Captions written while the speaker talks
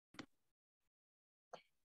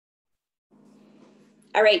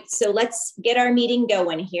All right, so let's get our meeting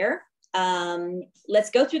going here. Let's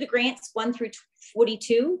go through the grants 1 through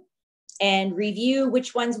 42 and review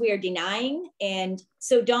which ones we are denying. And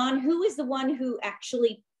so Dawn, who is the one who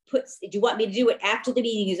actually puts, do you want me to do it after the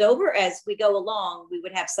meeting is over? As we go along, we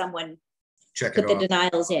would have someone put the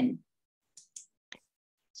denials in.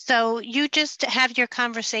 So you just have your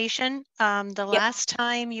conversation. The last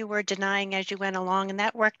time you were denying as you went along, and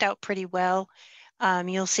that worked out pretty well.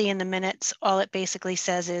 You'll see in the minutes, all it basically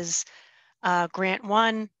says is grant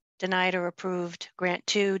 1, denied or approved, grant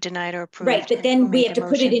 2, denied or approved. Right, but then we have to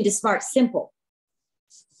put it into Smart Simple.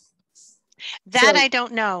 That I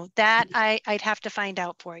don't know. That I'd have to find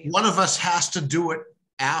out for you. One of us has to do it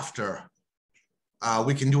after.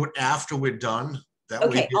 We can do it after we're done. That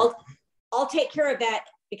okay, I'll take care of that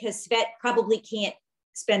because Svet probably can't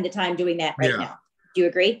spend the time doing that right now. Do you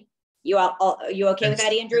agree? You okay with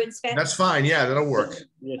that, Andrew and Svet? That's fine. Yeah, that'll work.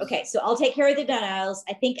 Yes. Okay, so I'll take care of the denials.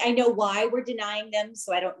 I think I know why we're denying them,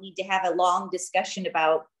 so I don't need to have a long discussion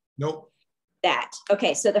about that.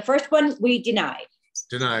 Okay, so the first one we denied.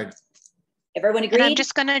 Denied. Everyone agreed? And I'm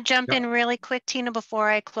just going to jump in really quick, Tina, before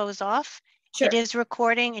I close off. Sure. It is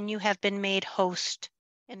recording and you have been made host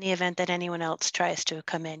in the event that anyone else tries to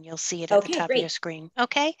come in. You'll see it at the top of your screen.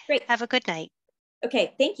 Okay, great. Have a good night.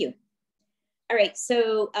 Okay, thank you. All right,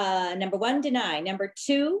 so number 1, deny. Number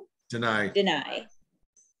 2, deny. Deny.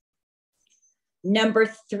 Number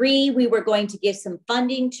 3, we were going to give some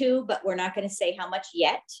funding to, but we're not going to say how much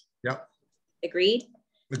yet. Yep. Agreed?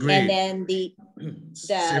 Agreed. And then the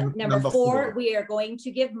number 4, we are going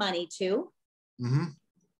to give money to. Mm-hmm.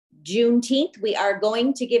 Juneteenth, we are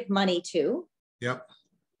going to give money to. Yep.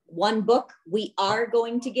 One Book, we are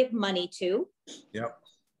going to give money to. Yep.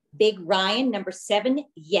 Big Ryan, number 7,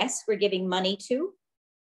 yes, we're giving money to.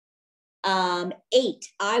 8,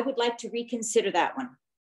 I would like to reconsider that one.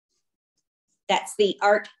 That's the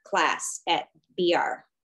art class at BR.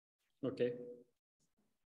 Okay.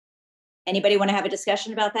 Anybody want to have a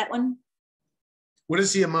discussion about that one? What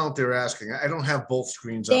is the amount they're asking? I don't have both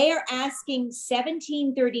screens up. They are asking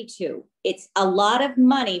 $1732. It's a lot of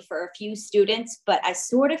money for a few students, but I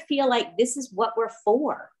sort of feel like this is what we're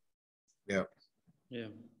for. Yeah. Yeah.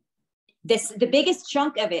 The biggest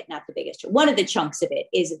chunk of it, not the biggest, one of the chunks of it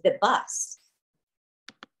is the bus.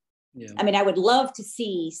 Yeah. I mean, I would love to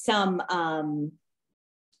see some,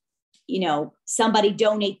 somebody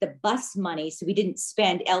donate the bus money so we didn't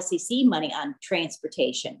spend LCC money on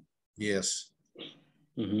transportation. Yes.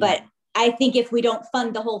 Mm-hmm. But I think if we don't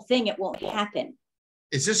fund the whole thing, it won't happen.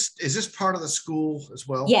 Is this part of the school as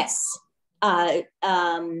well? Yes.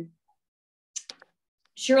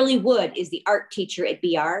 Shirley Wood is the art teacher at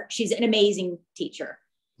BR. She's an amazing teacher.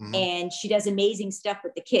 Mm-hmm. And she does amazing stuff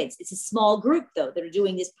with the kids. It's a small group though that are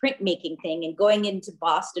doing this printmaking thing and going into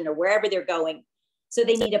Boston or wherever they're going. So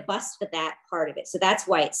they need a bus for that part of it. So that's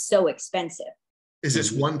why it's so expensive. Is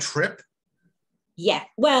this one trip? Yeah.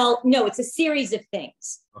 Well, no, it's a series of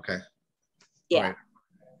things. Okay. Yeah. Right.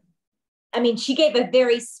 I mean, she gave a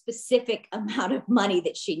very specific amount of money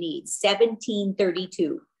that she needs,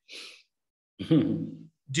 $1732.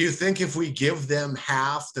 Do you think if we give them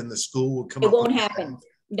half, then the school will come up? It won't happen.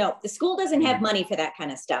 No, the school doesn't have money for that kind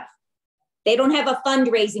of stuff. They don't have a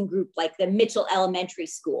fundraising group like the Mitchell Elementary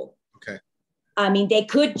School. Okay. I mean, they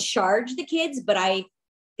could charge the kids, but I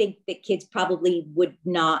think the kids probably would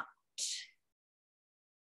not.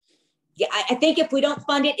 Yeah, I think if we don't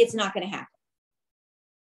fund it, it's not going to happen.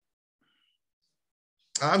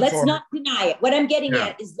 Let's not deny it. What I'm getting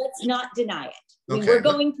at is let's not deny it. I mean, we're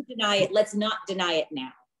going to deny it. Let's not deny it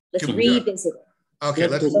now. Let's revisit it. Okay,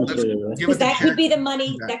 let's because that could be the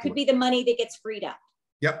money. That could be the money that gets freed up.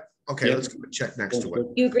 Yep. Okay, let's give a check next to it.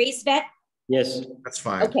 You agree, Svet? Yes. That's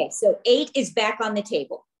fine. Okay, so 8 is back on the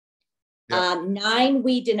table. Yep. 9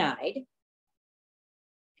 we denied.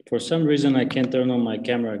 For some reason, I can't turn on my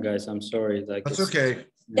camera, guys. I'm sorry. Like that's okay.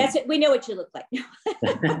 That's it. We know what you look like.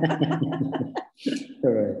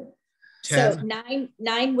 All right. 10. So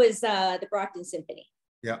 9 was the Brockton Symphony.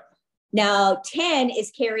 Yeah. Now 10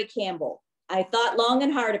 is Carrie Campbell. I thought long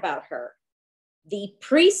and hard about her. The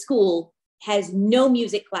preschool has no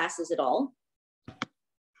music classes at all.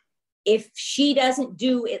 If she doesn't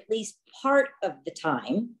do at least part of the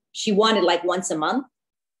time, she wanted like once a month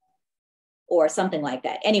or something like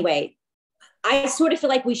that. Anyway, I sort of feel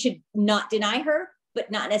like we should not deny her,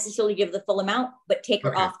 but not necessarily give the full amount, but take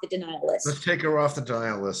her off the denial list. Let's take her off the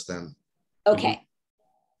denial list then. Okay.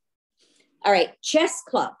 Mm-hmm. All right. Chess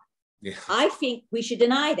Club. Yeah. I think we should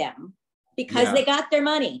deny them because they got their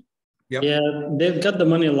money. Yep. Yeah, they've got the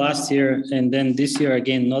money last year, and then this year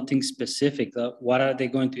again, nothing specific. What are they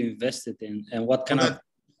going to invest it in, and what kind of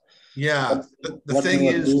Yeah, the What thing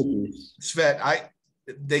more is, activities? Svet,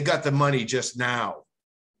 they got the money just now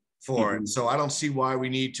for Mhm. it. So I don't see why we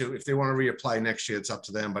need to, if they want to reapply next year, it's up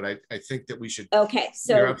to them, but I think that we should Okay, You're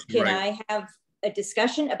so absolutely can right. I have a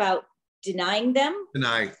discussion about denying them?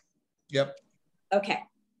 deny. Yep, Okay.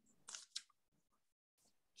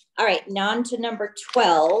 All right, now on to number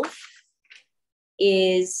 12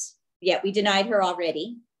 is, yeah, we denied her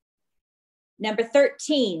already. Number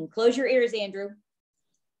 13, close your ears, Andrew.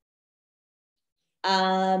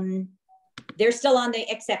 They're still on the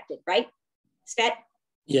accepted, right? Svet?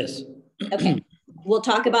 Yes. Okay. We'll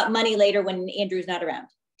talk about money later when Andrew's not around.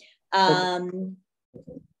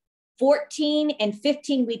 14 and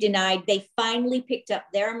 15 we denied. They finally picked up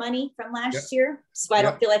their money from last year. So I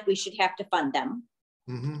don't feel like we should have to fund them.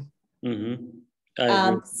 I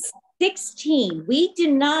agree. 16, we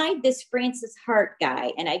denied this Francis Hart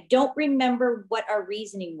guy, and I don't remember what our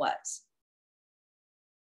reasoning was.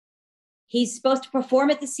 He's supposed to perform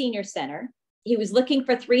at the senior center. He was looking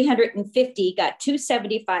for 350, got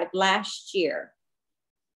 275 last year.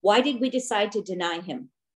 Why did we decide to deny him?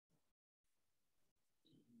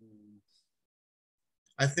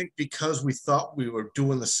 I think because we thought we were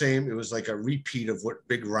doing the same, it was like a repeat of what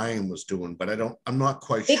Big Ryan was doing, but I'm not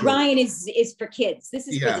quite Big sure. Ryan is for kids. This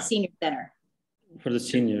is for the senior center. For the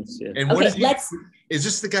seniors, yeah. And what Okay, is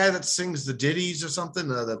this the guy that sings the ditties or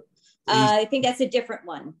something? I think that's a different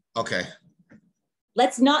one. Okay,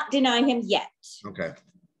 Let's not deny him yet. okay.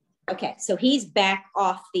 Okay, so he's back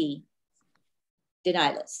off the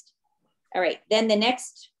deny list. All right, then the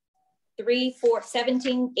next 3, 4,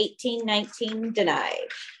 17, 18, 19 denied.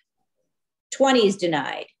 20 is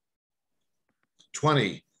denied.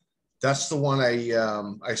 20. That's the one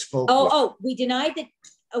I spoke with. Oh, we denied that.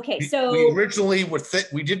 Okay, so we originally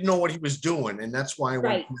we didn't know what he was doing, and that's why I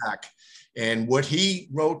went back. And what he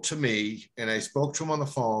wrote to me, and I spoke to him on the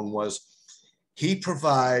phone, was he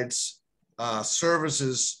provides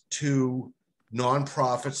services to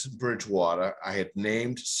nonprofits in Bridgewater. I had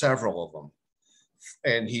named several of them,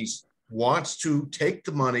 and he wants to take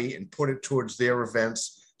the money and put it towards their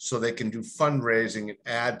events so they can do fundraising and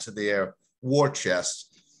add to their war chest.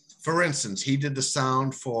 For instance, he did the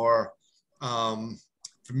sound for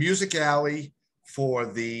Music Alley for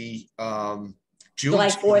the July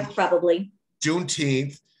 4th, probably.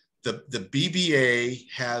 Juneteenth. The BBA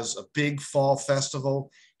has a big fall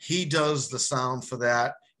festival. He does the sound for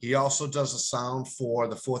that. He also does a sound for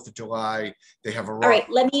the 4th of July. They have a rock. All right,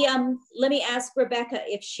 let me ask Rebecca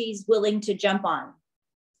if she's willing to jump on.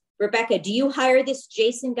 Rebecca, do you hire this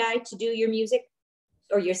Jason guy to do your music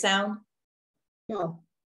or your sound? No.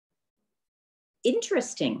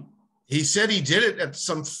 Interesting. He said he did it at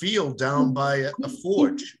some field down by a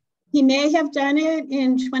forge. He may have done it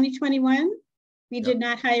in 2021. We did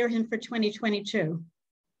not hire him for 2022.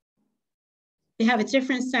 We have a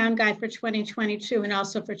different sound guy for 2022 and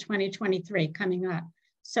also for 2023 coming up.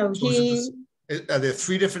 So are there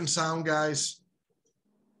 3 different sound guys?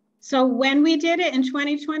 So when we did it in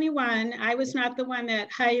 2021, I was not the one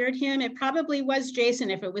that hired him. It probably was Jason.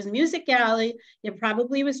 If it was Music Alley, it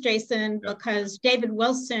probably was Jason because David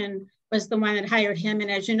Wilson was the one that hired him.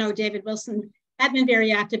 And as you know, David Wilson had been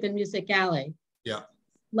very active in Music Alley. Yeah.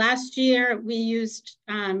 Last year, we used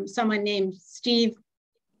someone named Steve,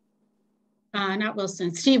 not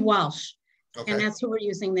Wilson, Steve Walsh. Okay. And that's who we're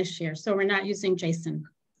using this year. So we're not using Jason.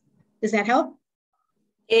 Does that help?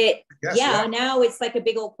 Now it's like a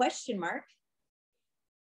big old question mark.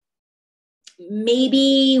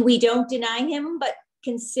 Maybe we don't deny him, but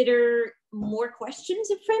consider more questions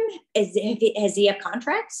of him. Has he have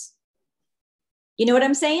contracts? You know what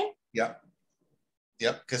I'm saying? Yeah.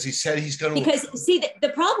 Yep, because he said he's going to. Because see, the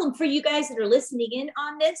problem for you guys that are listening in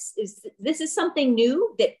on this is something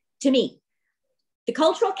new that to me, the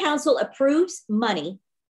Cultural Council approves money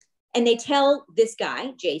and they tell this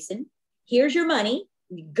guy, Jason, here's your money,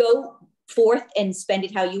 go forth and spend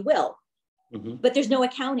it how you will. Mm-hmm. But there's no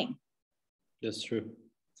accounting. That's true.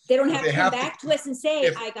 They don't have to come back to us and say,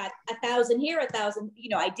 I got 1,000 here, 1,000,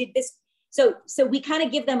 I did this. So we kind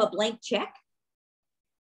of give them a blank check.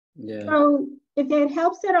 Yeah. So if it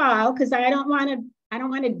helps at all, because I don't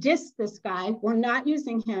want to diss this guy. We're not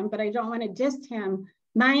using him, but I don't want to diss him.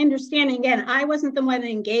 My understanding, again, I wasn't the one that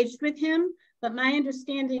engaged with him, but my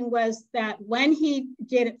understanding was that when he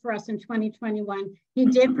did it for us in 2021, he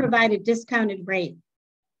did provide a discounted rate.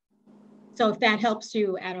 So if that helps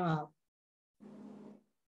you at all.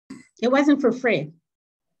 It wasn't for free.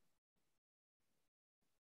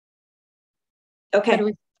 Okay.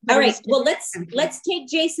 All right. Well, let's take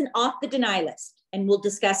Jason off the deny list and we'll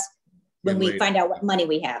discuss when we find out what money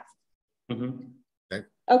we have. Mm-hmm.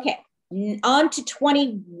 Okay. On to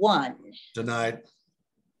 21. Denied.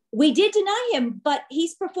 We did deny him, but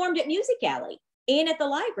he's performed at Music Alley and at the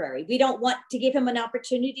library. We don't want to give him an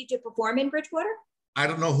opportunity to perform in Bridgewater? I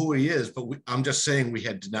don't know who he is, but I'm just saying we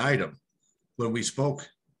had denied him when we spoke,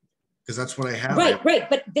 because that's what I have. Right.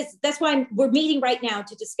 But that's why we're meeting right now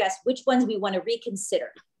to discuss which ones we want to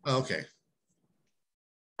reconsider. Okay.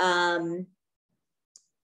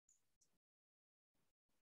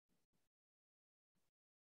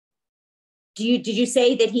 Did you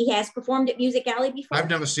say that he has performed at Music Alley before? I've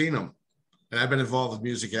never seen him, and I've been involved with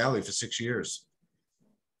Music Alley for 6 years.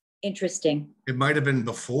 Interesting. It might have been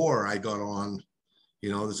before I got on.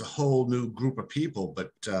 You know, there's a whole new group of people,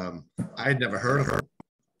 but I had never heard of her.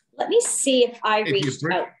 Let me see if I reached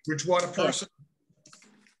out. Bridgewater person.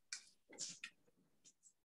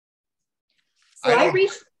 So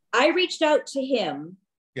I reached out to him.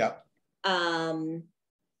 Yeah.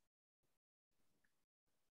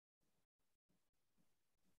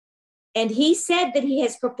 And he said that he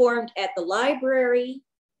has performed at the library,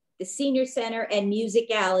 the senior center, and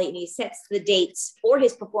Music Alley, and he sets the dates for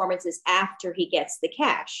his performances after he gets the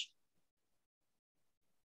cash.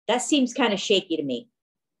 That seems kind of shaky to me.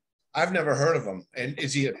 I've never heard of him. And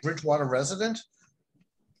is he a Bridgewater resident?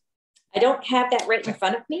 I don't have that right in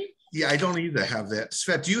front of me. Yeah, I don't either have that.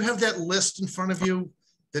 Svet, do you have that list in front of you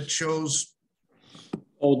that shows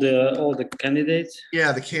all the candidates?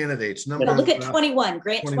 Yeah, the candidates. Look at 21,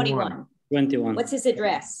 Grant 21. 21. What's his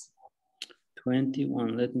address?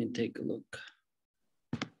 21, let me take a look.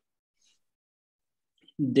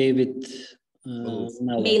 David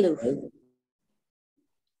Maloof.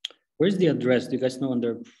 Where's the address? Do you guys know on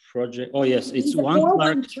their project? Oh yes, it's 1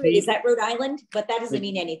 Clark Street. Is that Rhode Island? But that doesn't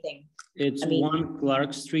mean anything. It's 1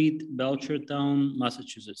 Clark Street, Belchertown,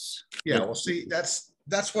 Massachusetts. Yeah, well, see, that's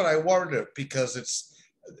what I worried because it's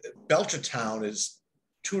Belchertown is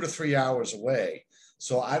 2 to 3 hours away.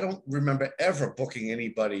 So I don't remember ever booking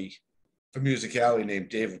anybody for Music Alley named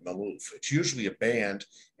David Maloof. It's usually a band,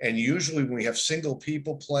 and usually when we have single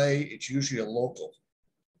people play, it's usually a local.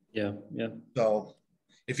 Yeah. So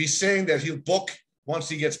if he's saying that he'll book once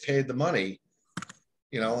he gets paid the money,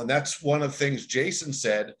 you know, and that's one of the things Jason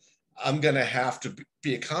said, I'm going to have to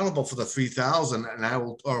be accountable for the 3,000 and I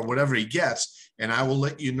will, or whatever he gets. And I will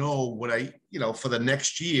let you know what for the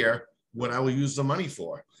next year, what I will use the money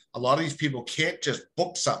for. A lot of these people can't just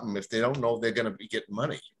book something if they don't know they're going to be getting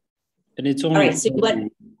money. And it's only,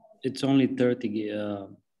 it's only 30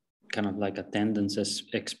 kind of like attendance as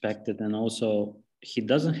expected. And also he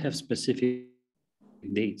doesn't have specific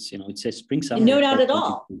dates, it says spring, summer. No, not at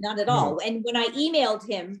all. Not at all. And when I emailed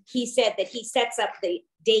him, he said that he sets up the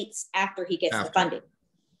dates after he gets the funding.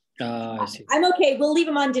 I see. I'm okay. We'll leave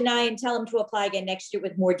him on deny and tell him to apply again next year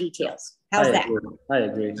with more details. How's that? I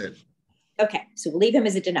agree. Okay, so we'll leave him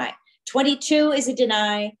as a deny. 22 is a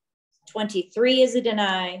deny. 23 is a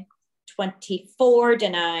deny. 24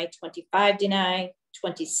 deny. 25 deny.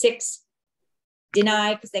 26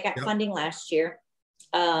 deny because they got funding last year.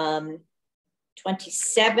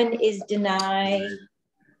 27 is deny.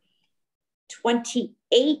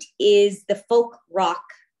 28 is the folk rock.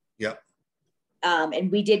 Yep.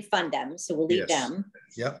 And we did fund them, so we'll leave them.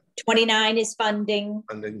 Yep. 29 is funding.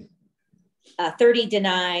 30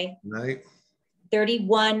 deny. Right.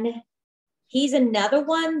 31. He's another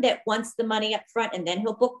one that wants the money up front and then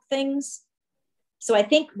he'll book things. So I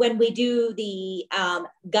think when we do the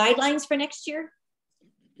guidelines for next year,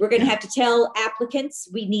 we're going to have to tell applicants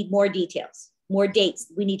we need more details, more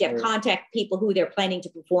dates. We need to contact people who they're planning to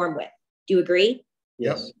perform with. Do you agree?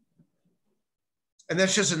 Yes. Yep. And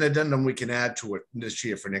that's just an addendum we can add to it this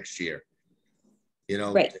year for next year.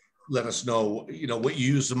 Right. Let us know, what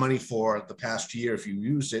you use the money for the past year, if you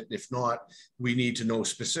use it. If not, we need to know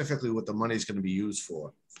specifically what the money is going to be used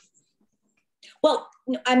for. Well,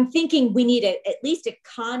 I'm thinking we need at least a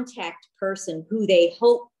contact person who they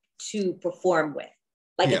hope to perform with.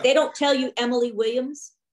 Like if they don't tell you Emily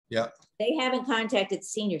Williams, they haven't contacted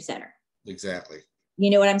Senior Center. Exactly.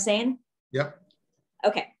 You know what I'm saying? Yep.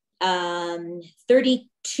 Okay.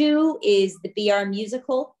 32 is the BR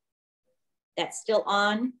musical. That's still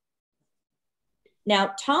on.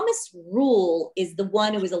 Now, Thomas Rule is the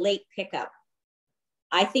one who was a late pickup.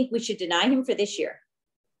 I think we should deny him for this year.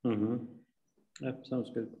 Mm-hmm. That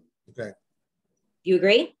sounds good. Okay. You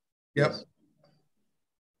agree? Yep.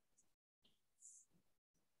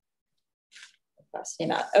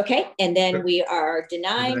 Okay, and then we are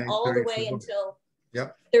denying all the way until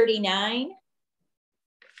 39.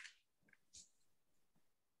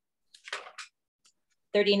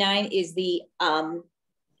 Is the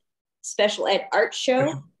special ed art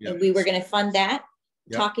show, and we were going to fund that.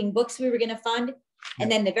 Talking Books we were going to fund.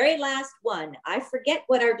 And then the very last one, I forget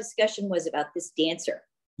what our discussion was about this dancer.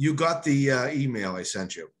 You got the email I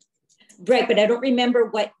sent you. Right, but I don't remember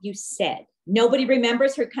what you said. Nobody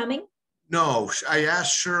remembers her coming? No, I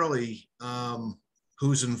asked Shirley,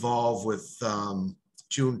 who's involved with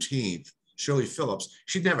Juneteenth, Shirley Phillips.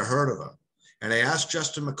 She'd never heard of her. And I asked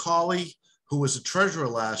Justin McCauley, who was the treasurer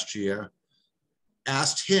last year,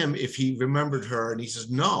 asked him if he remembered her, and he says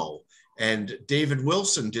no. And David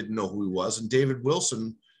Wilson didn't know who he was, and David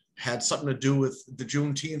Wilson had something to do with the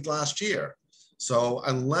Juneteenth last year. So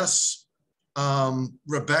unless,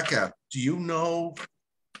 Rebecca, do you know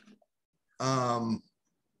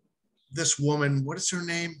this woman? What is her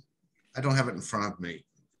name? I don't have it in front of me.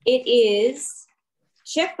 It is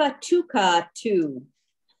Shefatuka.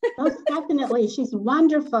 Most definitely. She's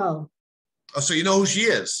wonderful. Oh, so you know who she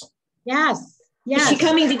is? Yes. Yes. Is she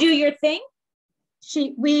coming to do your thing?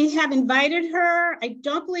 We have invited her. I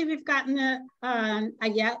don't believe we've gotten a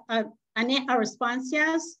response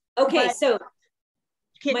yet. Okay, so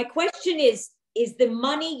my question is the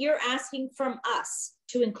money you're asking from us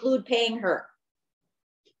to include paying her?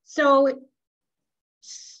 So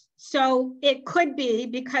it could be,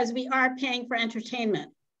 because we are paying for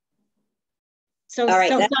entertainment. So, all right,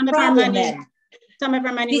 so that's some of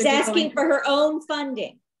our money. She's asking for her own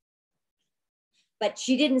funding. But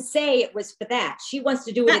she didn't say it was for that. She wants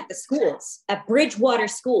to do it at the schools, at Bridgewater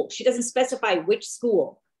School. She doesn't specify which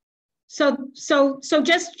school. So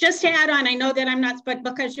just to add on, I know that I'm not, but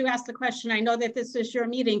because you asked the question, I know that this is your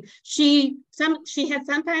meeting. She had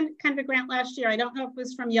some kind of a grant last year. I don't know if it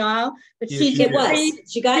was from y'all, but she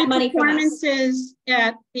got money from us. Performances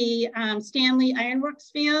at the Stanley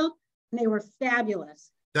Ironworks field, and they were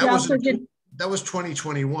fabulous. That was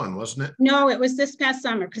 2021, wasn't it? No, it was this past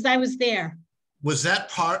summer, because I was there. Was that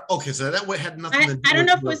part? Okay, so that had nothing to do I don't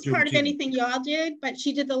know if it was part of anything y'all did, but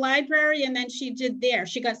she did the library, and then she did there.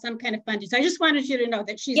 She got some kind of funding. So I just wanted you to know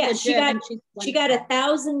that she's legit. She got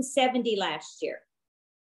 1,070 last year.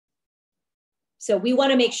 So we want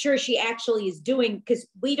to make sure she actually is doing, because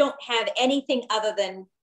we don't have anything other than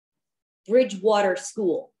Bridgewater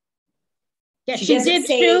School. Yeah, she did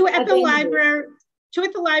two at the library. 2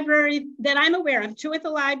 at the library that I'm aware of, 2 at the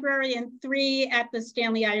library and 3 at the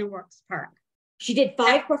Stanley Ironworks Park. She did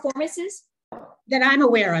 5 performances? That I'm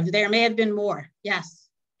aware of. There may have been more, yes.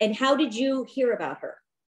 And how did you hear about her?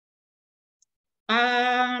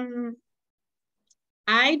 I'm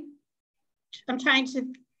trying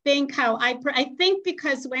to think how I think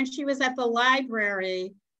because when she was at the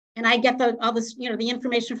library, and I get all this, the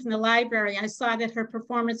information from the library, I saw that her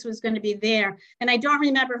performance was going to be there. And I don't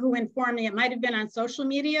remember who informed me. It might have been on social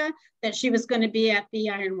media that she was going to be at the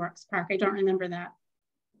Ironworks Park. I don't remember that.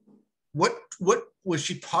 What was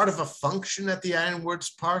she part of a function at the Ironworks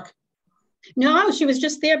Park? No, she was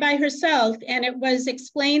just there by herself, and it was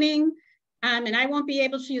explaining, and I won't be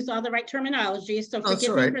able to use all the right terminology, so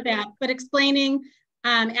forgive me for that, but explaining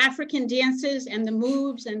African dances and the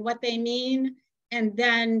moves and what they mean, and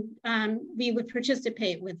then we would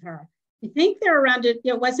participate with her. I think there weren't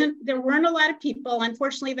a lot of people.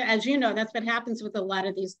 Unfortunately, as you know, that's what happens with a lot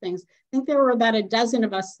of these things. I think there were about a dozen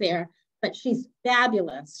of us there. But she's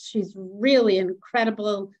fabulous. She's really an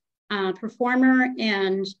incredible performer,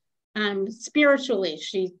 and spiritually,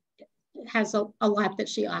 she has a lot that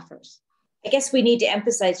she offers. I guess we need to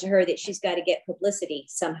emphasize to her that she's got to get publicity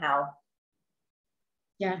somehow.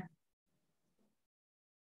 Yeah.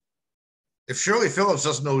 If Shirley Phillips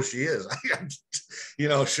doesn't know who she is,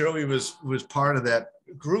 Shirley was part of that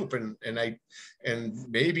group, and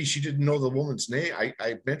maybe she didn't know the woman's name.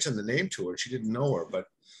 I mentioned the name to her. She didn't know her, but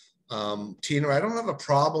Tina, I don't have a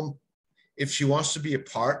problem if she wants to be a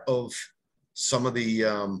part of some of the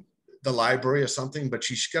library or something, but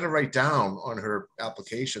she's got to write down on her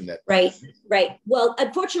application that. Right. Well,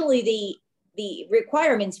 unfortunately, the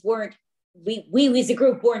requirements weren't, we as a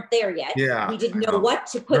group weren't there yet. Yeah. We didn't know what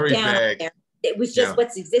to put down on there. It was just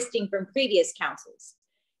what's existing from previous councils.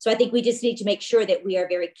 So I think we just need to make sure that we are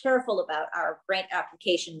very careful about our grant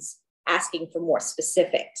applications asking for more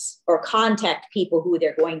specifics, or contact people who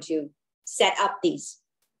they're going to set up these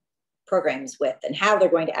programs with and how they're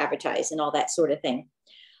going to advertise and all that sort of thing.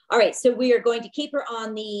 All right, so we are going to keep her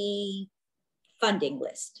on the funding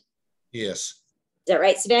list. Yes. Is that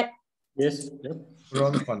right, Sadet? Yes. Yep. We're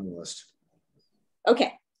on the funding list.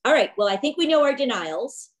 Okay. All right. Well, I think we know our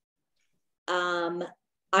denials.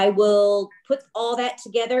 I will put all that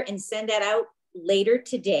together and send that out later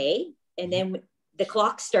today. And then the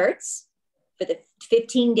clock starts for the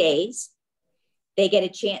 15 days. They get a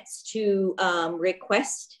chance to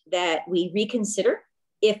request that we reconsider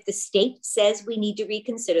if the state says we need to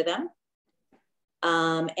reconsider them.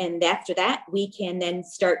 And after that, we can then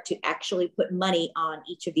start to actually put money on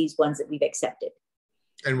each of these ones that we've accepted.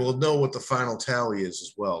 And we'll know what the final tally is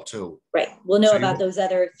as well, too. Right. We'll know about those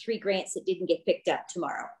other 3 grants that didn't get picked up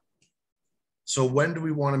tomorrow. So when do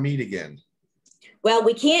we want to meet again? Well,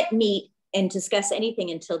 we can't meet and discuss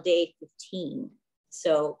anything until day 15.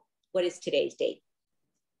 So what is today's date?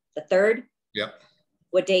 The 3rd? Yep.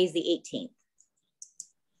 What day is the 18th?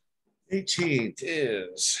 18th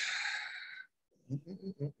is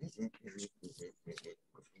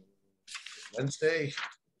Wednesday,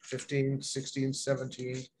 15, 16,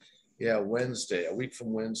 17. Yeah, Wednesday, a week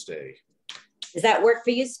from Wednesday. Does that work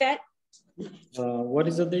for you, Svet? What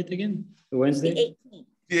is the date again? Wednesday? The 18th.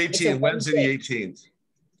 The 18th, Wednesday the 18th.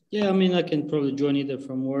 Yeah, I mean, I can probably join either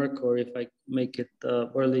from work or if I make it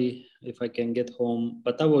early, if I can get home,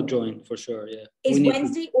 but I will join for sure, yeah. Is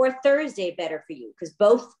Wednesday or Thursday better for you? Because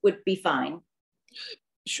both would be fine.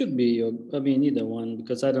 Should be, I mean, either one,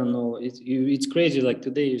 because I don't know. It's crazy. Like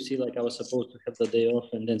today, you see, like I was supposed to have the day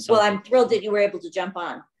off and then Well, I'm thrilled that you were able to jump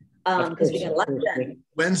on because we got a lot done.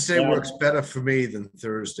 Wednesday works better for me than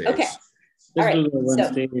Thursdays. Okay. Let's All right. do the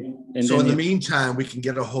Wednesday. So in the meantime, we can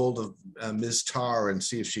get a hold of Ms. Tar and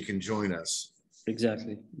see if she can join us.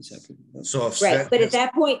 Exactly. So if right, but at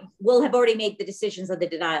that point, we'll have already made the decisions of the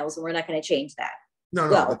denials, and we're not going to change that. No,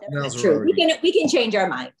 well, that's true. Already... We can change our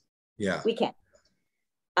mind. Yeah, we can.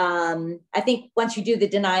 I think once you do the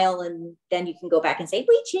denial, and then you can go back and say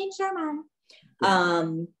we changed our mind.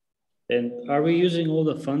 And are we using all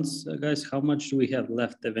the funds, guys? How much do we have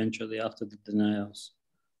left eventually after the denials?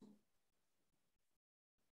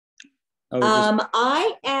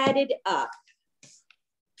 I added up.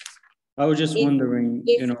 I was just wondering,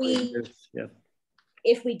 if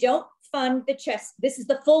we don't fund the chess, this is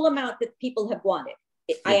the full amount that people have wanted.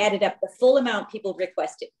 I added up the full amount people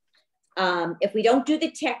requested. If we don't do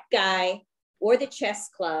the tech guy or the chess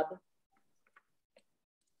club,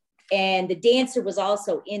 and the dancer was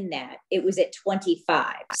also in that, it was at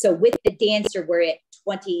 25. So with the dancer, we're at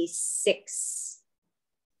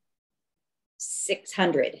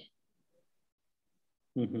 26,600.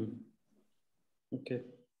 Mm-hmm. Okay.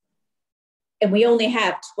 And we only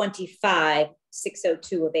have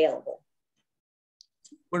 25,602 available.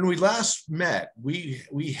 When we last met, we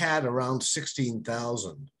had around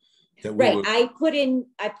 16,000. Right. I put in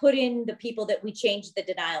the people that we changed the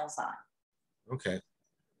denials on. Okay.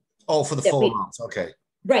 Oh, for the full amounts. Okay.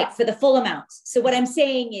 Right, for the full amounts. So what I'm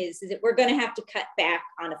saying is that we're going to have to cut back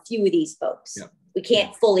on a few of these folks. Yeah. We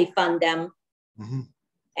can't fully fund them. Mm-hmm.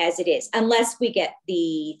 As it is, unless we get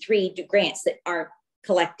the 3 grants that aren't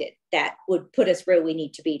collected, that would put us where we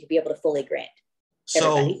need to be able to fully grant.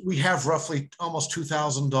 So we have roughly almost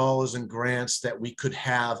 $2,000 in grants that we could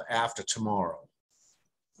have after tomorrow.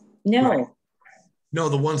 No. Right? No,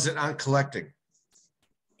 the ones that aren't collecting.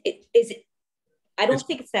 I don't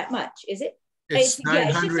think it's that much, is it? It's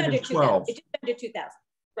 912. It's just under 2,000.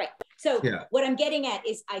 Right. So what I'm getting at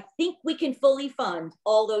is I think we can fully fund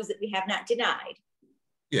all those that we have not denied.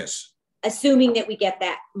 Yes. Assuming that we get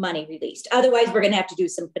that money released. Otherwise, we're going to have to do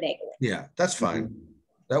some finagling. Yeah, that's fine.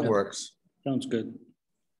 That works. Sounds good.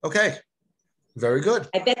 Okay. Very good.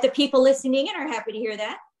 I bet the people listening in are happy to hear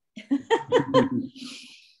that.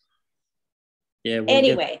 Yeah.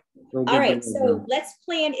 Anyway. All right. So let's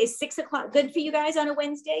plan. Is 6 o'clock good for you guys on a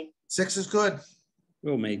Wednesday? 6 is good.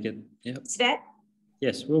 We'll make it. Yeah. Svet?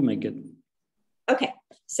 Yes, we'll make it. Okay.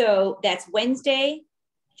 So that's Wednesday,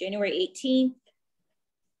 January 18th.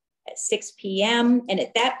 At 6 p.m. And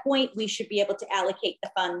at that point, we should be able to allocate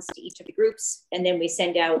the funds to each of the groups. And then we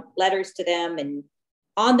send out letters to them. And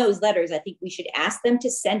on those letters, I think we should ask them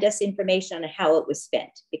to send us information on how it was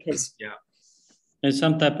spent because and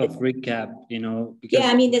some type of recap, because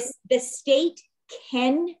I mean, the state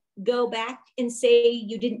can go back and say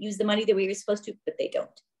you didn't use the money that we were supposed to, but they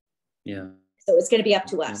don't. Yeah. So it's going to be up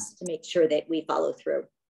to us to make sure that we follow through.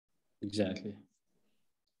 Exactly.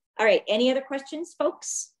 All right. Any other questions,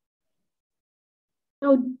 folks?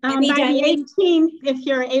 So by the 18th, if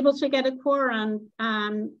you're able to get a quorum,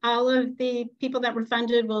 all of the people that were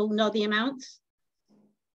funded will know the amounts?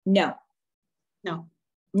 No.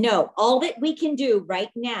 No. All that we can do right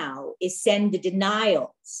now is send the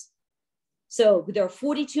denials. So there are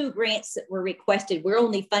 42 grants that were requested. We're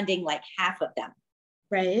only funding like half of them.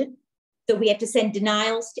 Right. So we have to send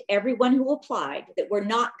denials to everyone who applied that we're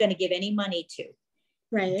not going to give any money to.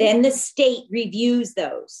 Right. Then the state reviews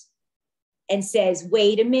those and says,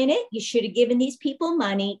 wait a minute, you should have given these people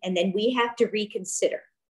money. And then we have to reconsider.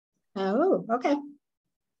 Oh, okay.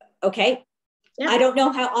 Okay. Yeah. I don't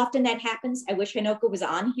know how often that happens. I wish Hanoka was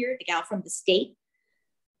on here, the gal from the state.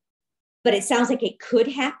 but it sounds like it could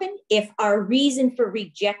happen if our reason for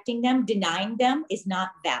rejecting them, denying them, is not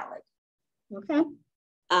valid. Okay.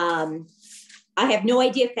 I have no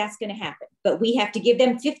idea if that's going to happen, but we have to give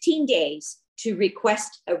them 15 days to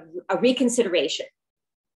request a reconsideration.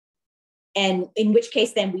 And in which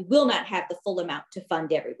case, then we will not have the full amount to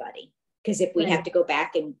fund everybody, because if we have to go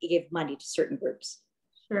back and give money to certain groups.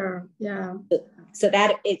 Sure. Yeah. So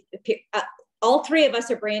that is, all three of us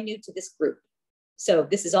are brand new to this group. So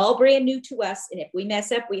this is all brand new to us. And if we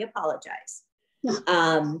mess up, we apologize.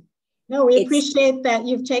 No, we appreciate that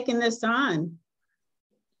you've taken this on.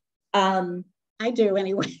 I do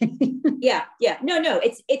anyway. Yeah. No,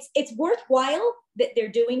 it's worthwhile that they're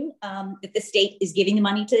doing, that the state is giving the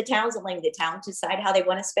money to the towns and letting the town decide how they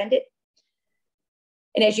want to spend it.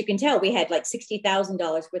 And as you can tell, we had like $60,000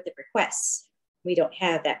 worth of requests. We don't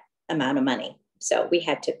have that amount of money. So we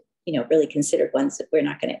had to, really consider ones that we're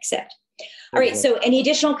not going to accept. All right. So any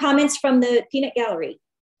additional comments from the peanut gallery?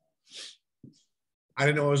 I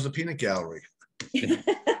didn't know it was the peanut gallery.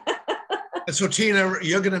 And so Tina,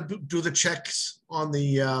 you're going to do the checks on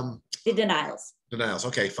the denials. Denials.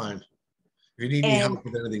 Okay, fine. If you need any help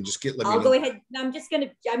with anything, just let me know. I'll go ahead. I'm just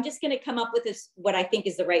gonna come up with what I think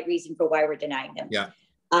is the right reason for why we're denying them. Yeah.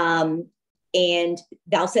 And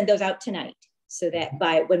I'll send those out tonight, so that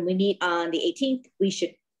by when we meet on the 18th, we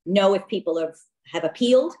should know if people have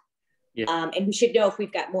appealed. Yeah. And we should know if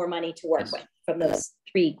we've got more money to work with from those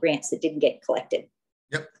 3 grants that didn't get collected.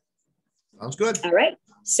 Yep. Sounds good. All right.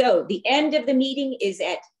 So the end of the meeting is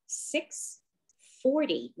at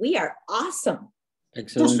 6:40. We are awesome.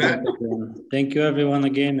 Excellent. Thank you, everyone,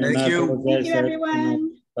 again. Thank you. Thank you,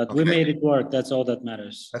 everyone. But we made it work. That's all that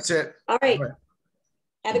matters. That's it. All right.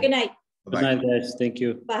 Have a good night. Bye-bye. Good night, guys. Thank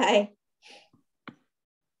you. Bye.